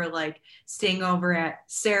remember like staying over at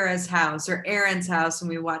Sarah's house or Aaron's house and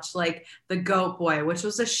we watched like The Goat Boy, which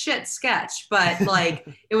was a shit sketch, but like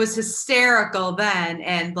it was hysterical then.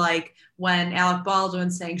 And like when Alec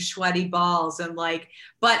Baldwin sang Sweaty Balls and like,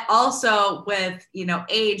 but also with, you know,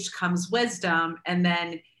 age comes wisdom. And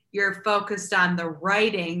then you're focused on the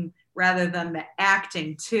writing rather than the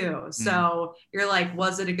acting too. So you're like,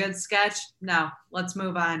 was it a good sketch? No, let's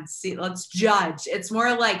move on. See, let's judge. It's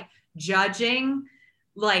more like judging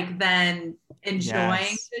like than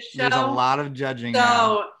enjoying the show. There's a lot of judging.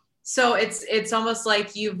 So it's almost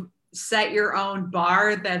like you've set your own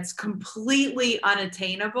bar that's completely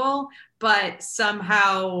unattainable, but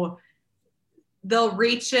somehow they'll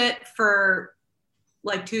reach it for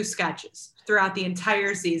like 2 sketches throughout the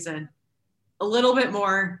entire season. a little bit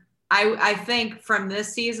more. I think from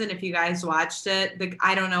this season, if you guys watched it,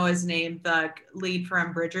 I don't know his name, the lead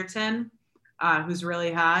from Bridgerton, who's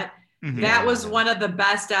really hot. Mhm. That was one of the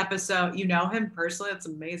best episodes. You know him personally. It's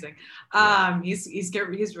amazing.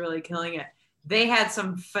 He's really killing it. They had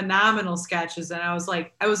some phenomenal sketches, and I was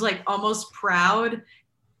like almost proud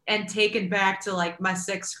and taken back to like my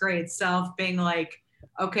 6th grade self, being like,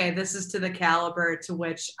 okay, this is to the caliber to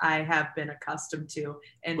which I have been accustomed to.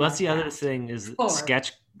 And well, that's the other thing is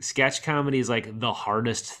sketch comedy is like the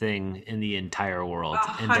hardest thing in the entire world.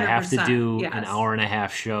 And to have to do an hour and a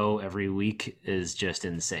half show every week is just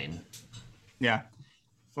insane. Yeah.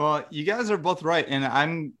 Well, you guys are both right.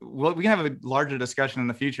 And we can have a larger discussion in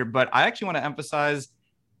the future, but I actually want to emphasize,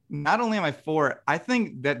 not only am I for, I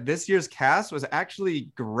think that this year's cast was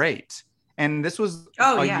actually great. And this was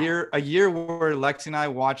a year where Lexi and I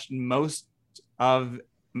watched most of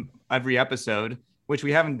every episode, which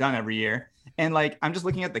we haven't done every year. And like, I'm just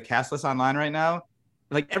looking at the cast list online right now.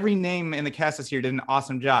 Like every name in the cast this year did an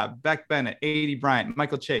awesome job. Beck Bennett, A.D. Bryant,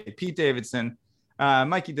 Michael Che, Pete Davidson,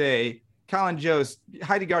 Mikey Day, Colin Jost,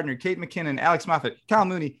 Heidi Gardner, Kate McKinnon, Alex Moffat, Kyle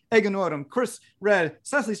Mooney, Egan Nordum, Chris Redd,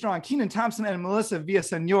 Cecily Strong, Kenan Thompson, and Melissa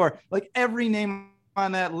Villasenor. Like every name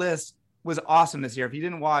on that list was awesome this year. If you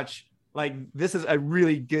didn't watch, like, this is a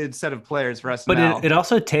really good set of players for us. But it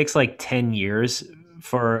also takes like 10 years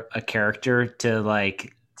for a character to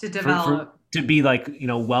develop. To be like,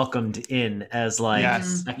 welcomed in as like a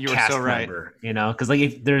cast member, because like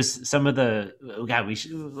if there's some of the we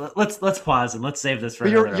should let's pause and let's save this for.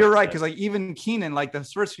 You're right, because like even Kenan, like the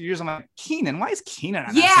first few years, I'm like, Kenan, why is Kenan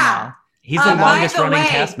on SNL? He's the longest running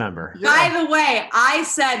cast member. By the way, I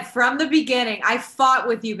said from the beginning, I fought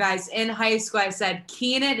with you guys in high school. I said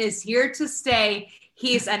Kenan is here to stay.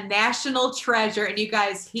 He's a national treasure, and you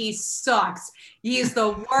guys, he sucks. He's the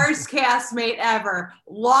worst castmate ever.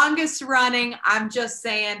 Longest running. I'm just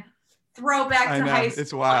saying, throwback to high school.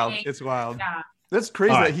 It's wild. It's wild. Yeah. That's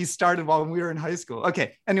crazy that he started while we were in high school.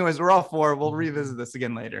 Okay. Anyways, we're all for. We'll revisit this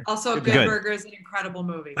again later. Also, Good Burger is an incredible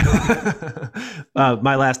movie.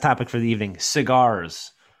 My last topic for the evening: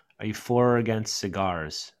 cigars. Are you for or against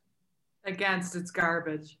cigars? Against. It's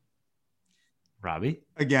garbage. Robbie?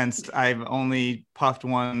 Against. I've only puffed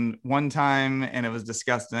one time, and it was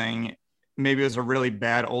disgusting. Maybe it was a really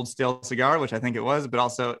bad old stale cigar, which I think it was, but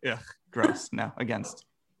also, gross. No, against.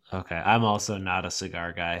 Okay, I'm also not a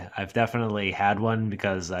cigar guy. I've definitely had one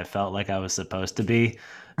because I felt like I was supposed to be,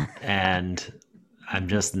 and I'm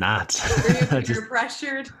just not. Were you peer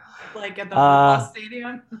pressured, like at the football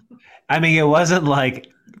stadium? I mean, it wasn't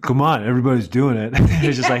like, come on, everybody's doing it. It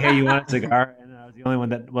was just like, hey, you want a cigar? And I was the only one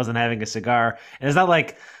that wasn't having a cigar. And it's not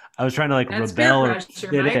like I was trying to rebel or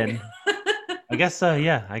fit in. I guess so.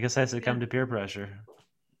 Yeah, I guess I succumbed to peer pressure.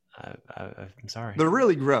 I'm sorry. They're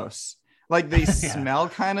really gross. Like they smell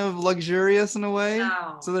kind of luxurious in a way.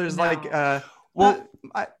 No, so there's no. like, go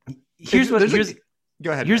ahead.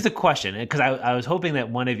 Here's the question, because I was hoping that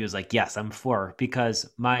one of you was like, yes, I'm for, because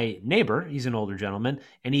my neighbor, he's an older gentleman,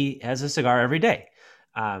 and he has a cigar every day.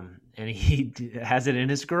 And he has it in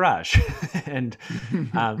his garage, and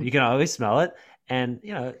you can always smell it. And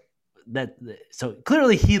so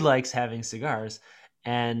clearly he likes having cigars,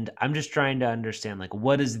 and I'm just trying to understand, like,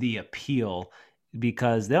 what is the appeal?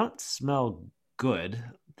 Because they don't smell good.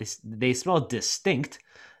 They smell distinct.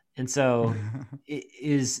 And so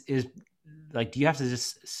is like, do you have to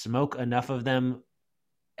just smoke enough of them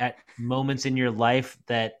at moments in your life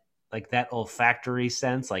that like that olfactory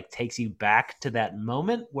sense like takes you back to that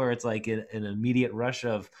moment where it's like an immediate rush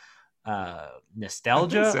of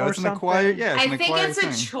nostalgia or something? I think it's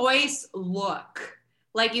a choice look.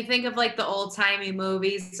 Like you think of like the old timey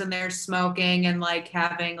movies and they're smoking and like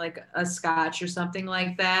having like a scotch or something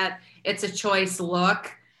like that. It's a choice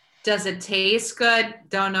look. Does it taste good?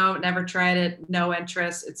 Don't know. Never tried it. No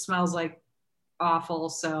interest. It smells like awful.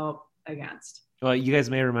 So against. Well, you guys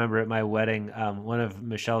may remember at my wedding, one of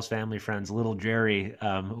Michelle's family friends, little Jerry,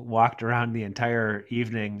 walked around the entire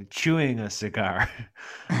evening chewing a cigar.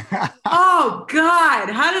 Oh God!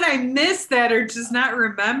 How did I miss that or just not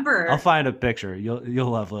remember? I'll find a picture. You'll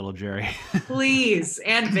love little Jerry. Please,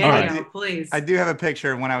 and video, please. I do have a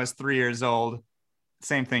picture when I was 3 years old.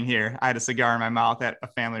 Same thing here. I had a cigar in my mouth at a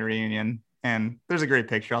family reunion, and there's a great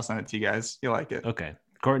picture. I'll send it to you guys. You'll like it. Okay,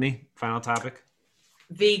 Courtney, final topic.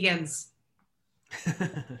 Vegans.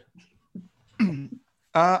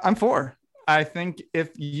 I'm for. I think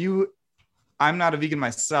I'm not a vegan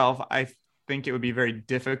myself. I think it would be very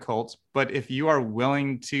difficult, but if you are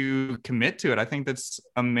willing to commit to it, I think that's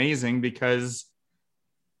amazing because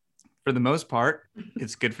for the most part,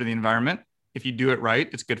 it's good for the environment. If you do it right,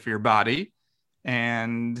 it's good for your body.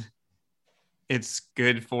 And it's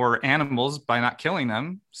good for animals by not killing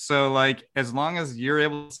them. So like, as long as you're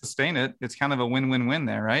able to sustain it, it's kind of a win-win-win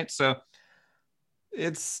there, right? So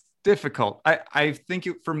it's difficult. I think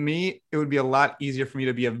for me, it would be a lot easier for me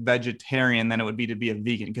to be a vegetarian than it would be to be a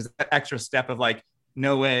vegan, because that extra step of like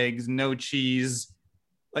no eggs, no cheese,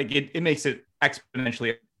 like it makes it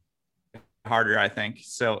exponentially harder, I think.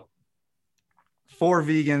 So for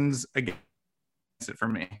vegans, against it for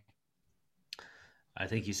me. I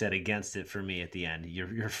think you said against it for me at the end.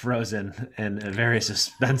 You're frozen and a very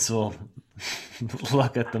suspenseful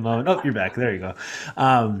look at the moment. Oh, you're back. There you go.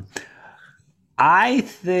 I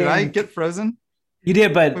think Did I get frozen? You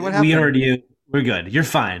did, but Wait, we heard you. We're good. You're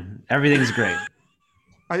fine. Everything's great.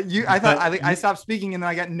 I stopped speaking and then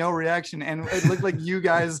I got no reaction, and it looked like you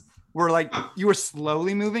guys were like, you were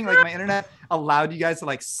slowly moving. Like my internet allowed you guys to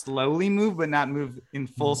like slowly move, but not move in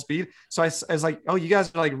full speed. So I was like, oh, you guys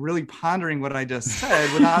are like really pondering what I just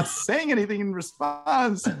said without saying anything in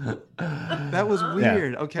response. That was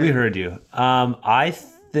weird. Yeah, okay. We heard you. Robbie,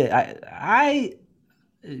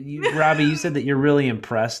 you said that you're really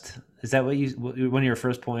impressed. Is that one of your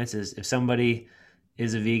first points is if somebody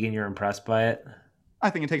is a vegan, you're impressed by it?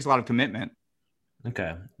 I think it takes a lot of commitment.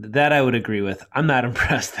 Okay, that I would agree with. I'm not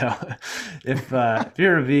impressed though. If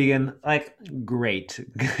you're a vegan, like, great,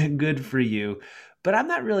 good for you. But I'm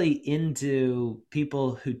not really into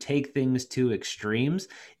people who take things to extremes.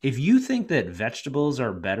 If you think that vegetables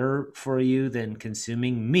are better for you than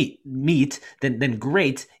consuming meat, then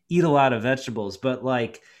great, eat a lot of vegetables. But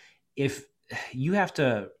like, if you have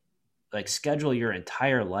to like schedule your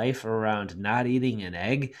entire life around not eating an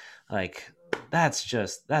egg, like that's a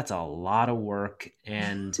lot of work.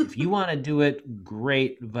 And if you want to do it,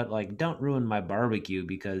 great, but like don't ruin my barbecue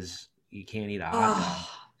because you can't eat a hot dog.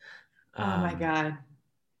 Oh my God.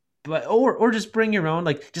 But or just bring your own.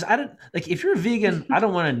 Like, just, I don't like, if you're a vegan, I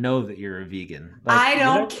don't want to know that you're a vegan. Like, I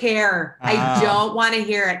don't care. I don't want to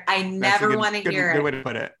hear it. I never want to hear it. Good way to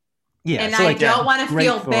put it. Yeah. And so I don't want to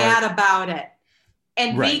feel bad about it.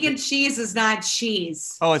 And Right. vegan cheese is not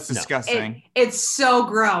cheese. Oh, it's disgusting. It's so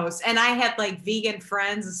gross. And I had like vegan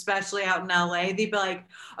friends, especially out in LA. They'd be like,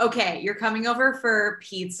 okay, you're coming over for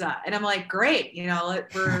pizza. And I'm like, great. You know,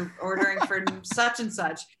 we're ordering for such and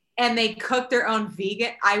such. And they cook their own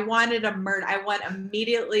vegan. I wanted a murder. I went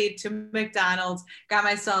immediately to McDonald's, got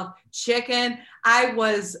myself chicken. I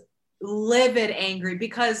was livid angry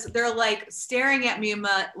because they're like staring at me,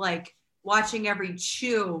 like watching every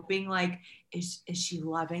chew, being like, is she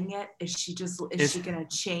loving it? Is she gonna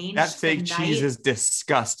change? That fake cheese is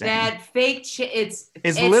disgusting. That fake cheese,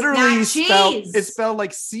 it's literally spelled. It's spelled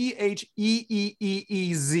like CHEEEEZ.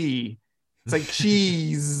 It's like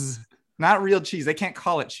cheese, not real cheese. They can't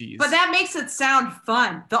call it cheese. But that makes it sound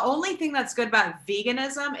fun. The only thing that's good about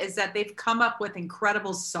veganism is that they've come up with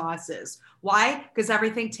incredible sauces. Why? Because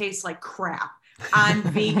everything tastes like crap on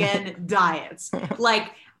vegan diets.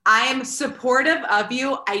 Like, I'm supportive of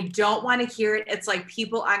you. I don't want to hear it. It's like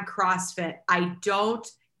people on CrossFit. I don't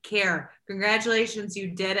care. Congratulations, you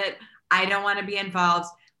did it. I don't want to be involved.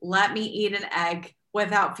 Let me eat an egg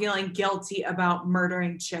without feeling guilty about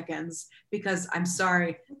murdering chickens, because I'm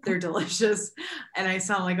sorry, they're delicious and I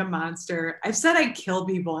sound like a monster. I've said I'd kill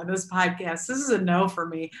people on this podcast. This is a no for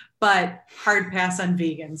me, but hard pass on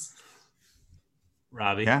vegans.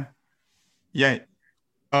 Robbie. Yeah.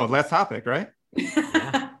 Oh, last topic, right?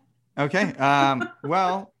 Yeah. Okay.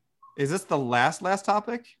 Well, is this the last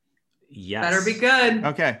topic? Yes. Better be good.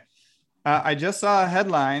 Okay. I just saw a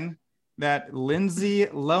headline that Lindsay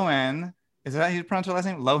Lohan, is that how you pronounce her last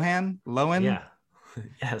name? Lohan? Yeah.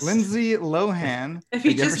 Yes. Lindsay Lohan. If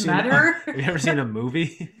you just met her. Have you ever seen a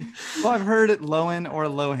movie? Well, I've heard it Lohan or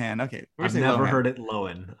Lohan. Okay. I've never heard it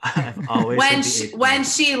Lohan. I've always when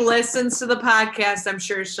she listens to the podcast, I'm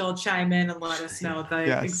sure she'll chime in and let us know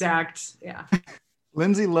the exact. Yeah.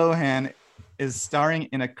 Lindsay Lohan is starring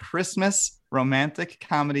in a Christmas romantic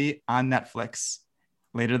comedy on Netflix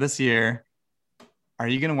later this year. Are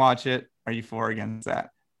you going to watch it? Are you for or against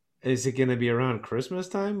that? Is it going to be around Christmas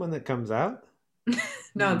time when it comes out?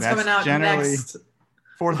 No, it's coming out next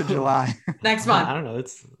 4th of July. Next month. I don't know.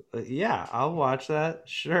 I'll watch that.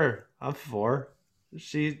 Sure. I'm for.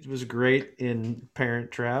 She was great in Parent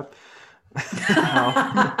Trap.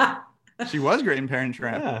 She was great in Parent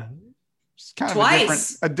Trap. Yeah. She's kind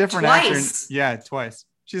Twice. of a different actor. Yeah, twice.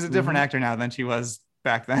 She's a different actor now than she was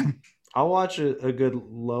back then. I'll watch a good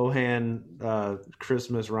Lohan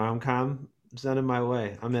Christmas rom-com. Send it my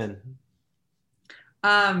way. I'm in.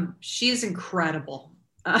 She's incredible.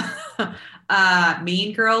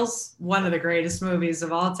 Mean Girls, one of the greatest movies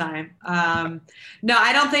of all time. No,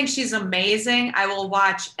 I don't think she's amazing. I will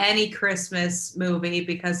watch any Christmas movie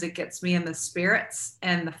because it gets me in the spirits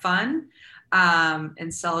and the fun,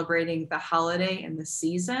 and celebrating the holiday and the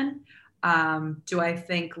season. Do I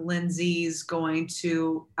think Lindsay's going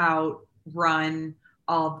to outrun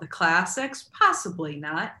all of the classics? Possibly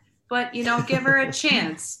not, but give her a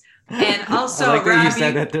chance. And also, I like that you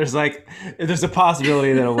said that there's a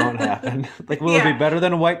possibility that it won't happen. Like, will it be better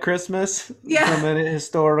than a White Christmas from a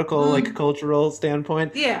historical, cultural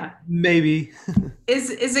standpoint? Yeah, maybe.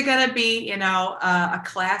 Is it gonna be a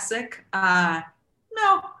classic?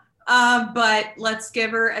 No, but let's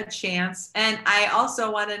give her a chance. And I also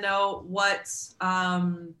want to know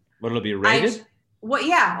what'll it be rated?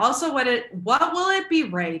 Also, what will it be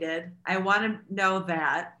rated? I want to know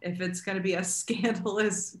that, if it's going to be a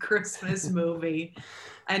scandalous Christmas movie.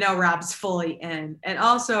 I know Rob's fully in. And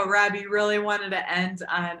also, Rob, you really wanted to end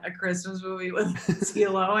on a Christmas movie with Lindsay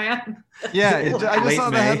Lohan? Yeah, I just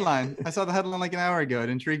saw the headline. I saw the headline like an hour ago. It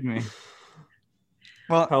intrigued me.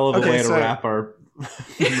 Well, hell of a way to wrap our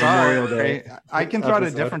Memorial Day. I can throw out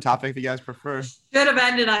a different topic if you guys prefer. Should have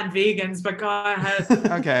ended on vegans, but go ahead.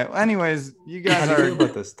 Okay. Well, anyways, you guys are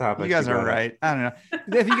about this topic. You guys are right. I don't know.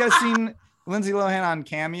 Have you guys seen Lindsay Lohan on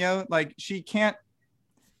Cameo? Like, she can't.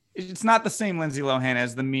 It's not the same Lindsay Lohan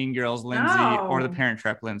as the Mean Girls Lindsay or the Parent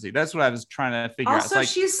Trap Lindsay. That's what I was trying to figure out. Also,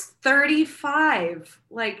 she's 35.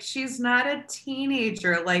 Like, she's not a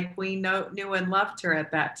teenager like we knew and loved her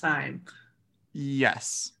at that time.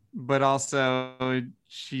 Yes, but also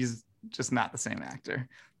she's just not the same actor.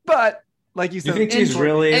 But like you said, you think she's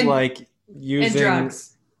really using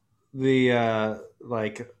drugs. The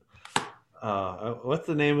what's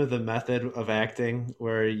the name of the method of acting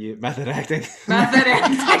where you method acting? Method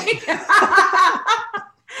acting.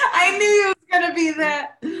 I knew it was gonna be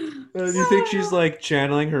that. Do you think she's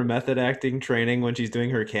channeling her method acting training when she's doing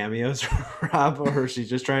her cameos, Rob, or she's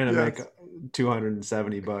just trying to make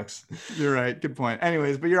 $270? You're right. Good point.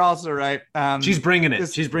 Anyways, but you're also right. She's bringing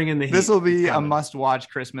it. She's bringing the heat. This will be a must-watch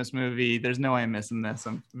Christmas movie. There's no way I'm missing this.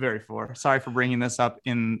 I'm very sorry for bringing this up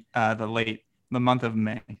in the month of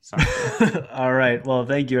May. Sorry. All right. Well,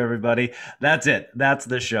 thank you, everybody. That's it. That's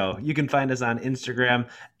the show. You can find us on Instagram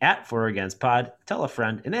at @ForOrAgainstPod. Tell a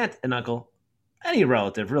friend, an aunt, an uncle, any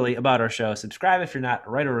relative really about our show. Subscribe if you're not.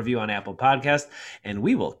 Write a review on Apple Podcasts, and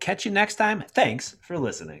we will catch you next time. Thanks for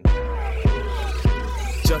listening.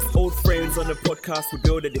 Just old friends on the podcast, we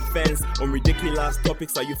build a defense on ridiculous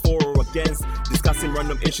topics. Are you for or against? Discussing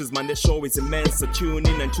random issues, man, the show is immense. So tune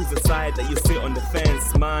in and choose a side that you sit on the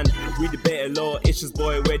fence. Man, we debate a lot of issues,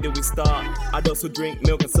 boy, where do we start? Adults who drink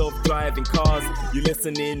milk and self-driving cars. You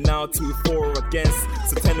listening now to For or Against,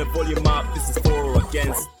 so turn the volume up, this is For or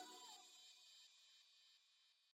Against.